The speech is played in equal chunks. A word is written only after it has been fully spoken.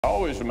I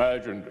always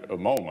imagined a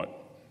moment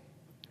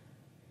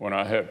when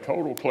I had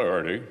total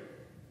clarity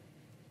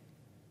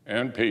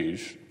and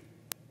peace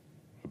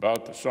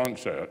about the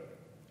sunset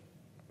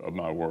of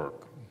my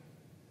work.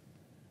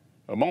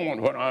 A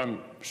moment when I'm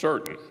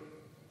certain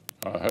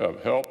I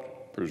have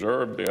helped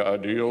preserve the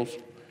ideals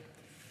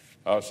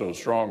I so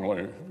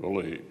strongly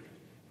believe.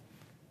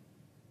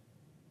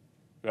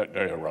 That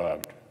day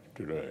arrived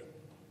today.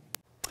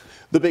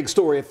 The big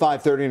story at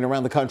 5:30 and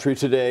around the country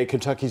today,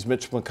 Kentucky's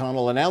Mitch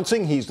McConnell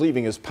announcing he's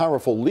leaving his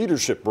powerful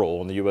leadership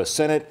role in the U.S.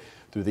 Senate.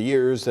 Through the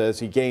years, as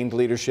he gained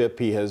leadership,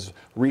 he has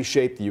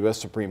reshaped the U.S.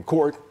 Supreme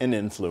Court and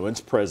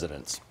influenced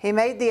presidents. He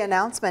made the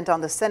announcement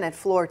on the Senate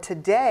floor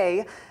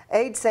today.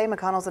 Aides say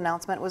McConnell's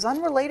announcement was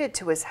unrelated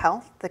to his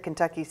health. The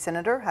Kentucky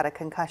senator had a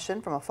concussion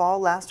from a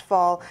fall last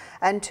fall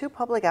and 2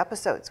 public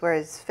episodes where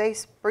his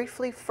face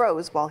briefly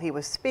froze while he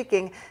was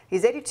speaking.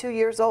 He's 82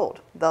 years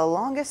old, the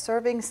longest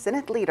serving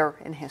Senate leader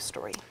in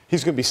history.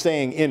 He's going to be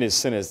staying in his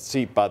Senate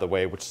seat, by the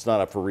way, which is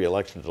not up for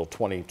re-election until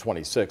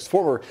 2026.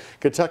 Former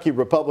Kentucky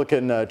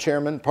Republican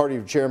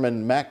Party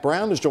Chairman Mac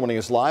Brown is joining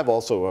us live,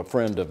 also a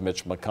friend of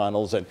Mitch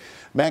McConnell's. And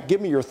Mac, give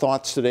me your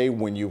thoughts today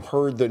when you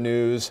heard the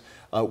news.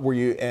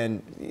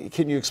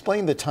 Can you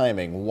explain the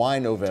timing? Why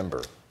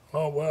November?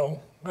 Oh,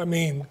 well, I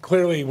mean,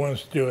 clearly he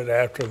wants to do it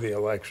after the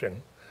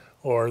election,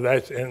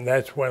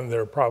 that's when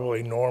they're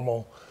probably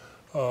normal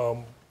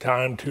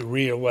time to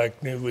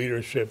re-elect new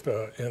leadership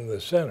in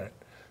the Senate.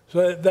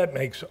 So that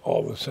makes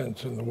all the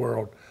sense in the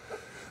world.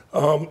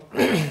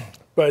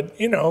 But,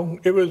 you know,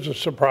 it was a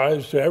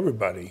surprise to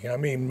everybody. I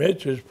mean,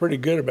 Mitch is pretty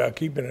good about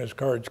keeping his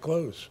cards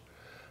close.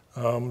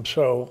 We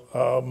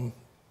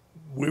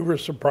were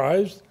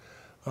surprised.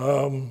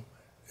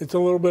 It's a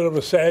little bit of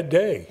a sad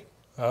day,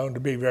 to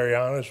be very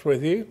honest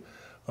with you.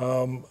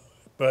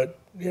 But,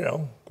 you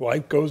know,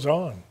 life goes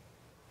on.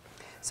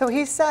 So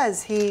he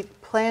says he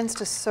plans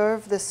to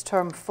serve this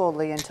term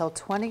fully until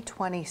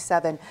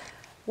 2027.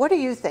 What do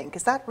you think?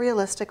 Is that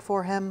realistic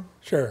for him?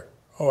 Sure.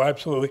 Oh,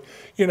 absolutely.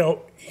 You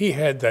know, he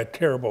had that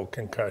terrible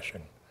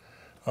concussion.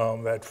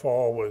 That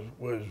fall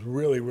was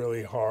really,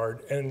 really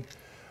hard. And,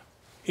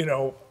 you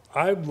know,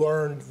 I've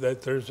learned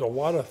that there's a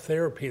lot of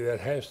therapy that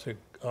has to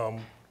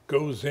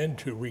goes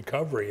into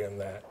recovery in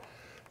that.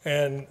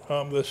 And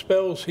the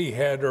spells he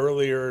had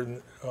earlier,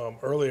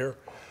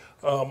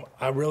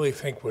 I really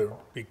think were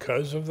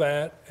because of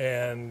that,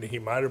 and he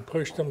might have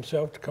pushed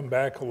himself to come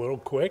back a little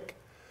quick.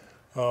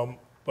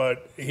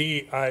 But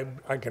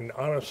I can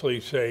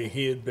honestly say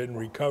he had been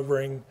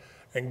recovering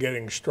and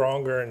getting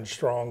stronger and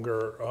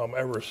stronger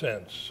ever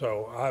since.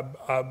 So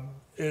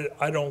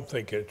I don't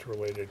think it's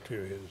related to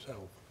his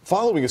health.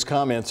 Following his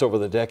comments over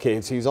the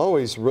decades, he's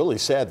always really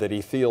said that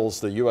he feels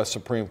the U.S.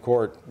 Supreme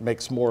Court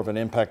makes more of an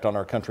impact on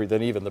our country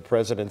than even the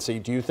presidency.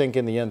 Do you think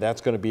in the end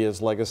that's going to be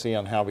his legacy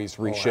on how he's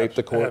reshaped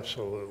the court?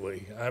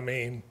 Absolutely. I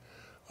mean,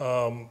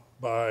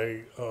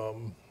 by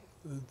the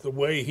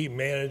way he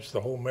managed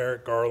the whole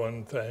Merrick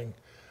Garland thing,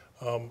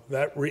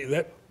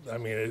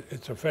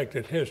 it's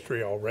affected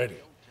history already.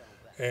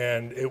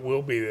 And it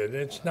will be that.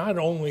 It's not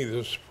only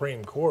the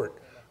Supreme Court.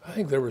 I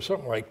think there were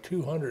something like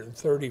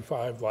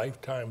 235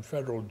 lifetime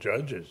federal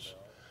judges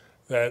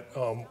that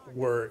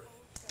were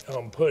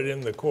put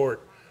in the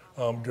court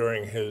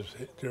during his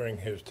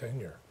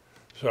tenure.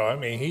 So I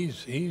mean,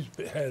 he's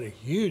had a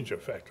huge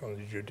effect on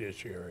the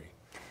judiciary.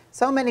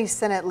 So many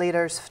Senate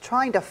leaders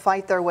trying to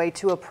fight their way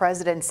to a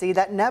presidency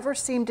that never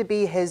seemed to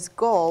be his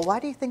goal.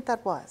 Why do you think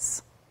that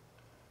was?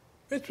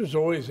 Mitch was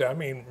always, I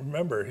mean,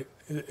 remember,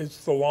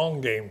 it's the long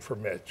game for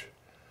Mitch,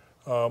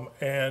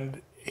 and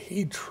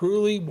he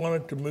truly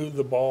wanted to move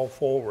the ball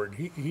forward.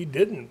 He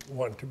didn't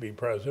want to be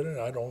president,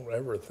 I don't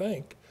ever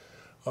think,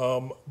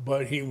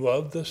 but he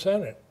loved the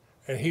Senate,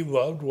 and he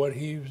loved what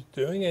he was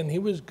doing, and he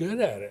was good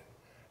at it,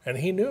 and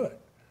he knew it.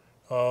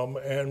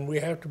 And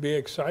we have to be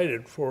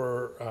excited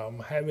for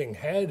having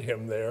had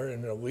him there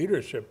in a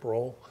leadership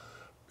role,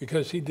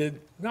 because he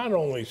did not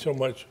only so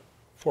much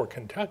for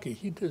Kentucky,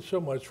 he did so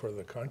much for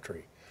the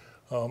country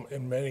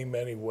in many,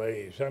 many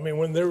ways. I mean,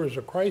 when there was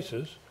a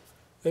crisis,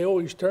 they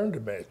always turned to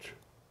Mitch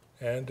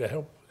and to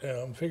help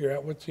figure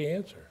out what's the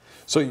answer.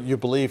 So you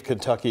believe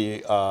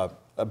Kentucky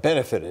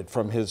benefited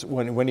from his,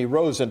 when he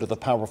rose into the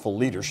powerful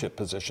leadership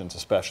positions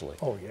especially?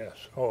 Oh, yes.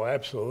 Oh,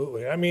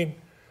 absolutely. I mean,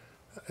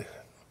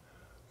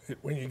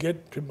 when you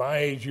get to my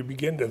age, you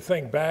begin to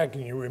think back,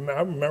 and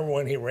I remember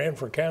when he ran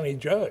for county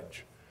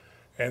judge,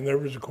 and there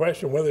was a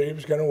question whether he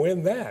was going to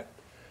win that.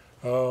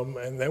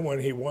 And then when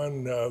he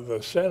won the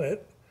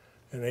Senate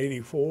in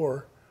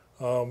 '84,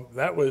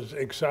 that was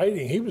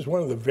exciting. He was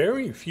one of the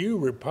very few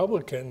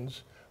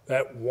Republicans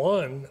that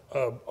won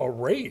a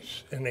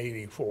race in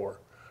 '84,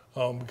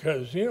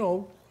 because,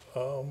 you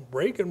know,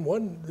 Reagan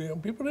won, you know,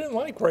 people didn't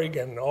like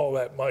Reagan all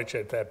that much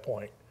at that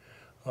point.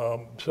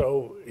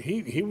 So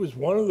he was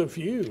one of the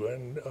few,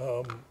 and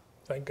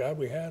thank God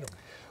we had him.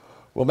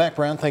 Well, Mac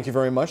Brown, thank you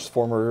very much,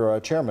 former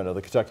chairman of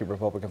the Kentucky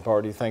Republican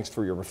Party. Thanks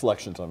for your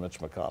reflections on Mitch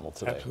McConnell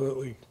today.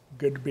 Absolutely.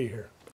 Good to be here.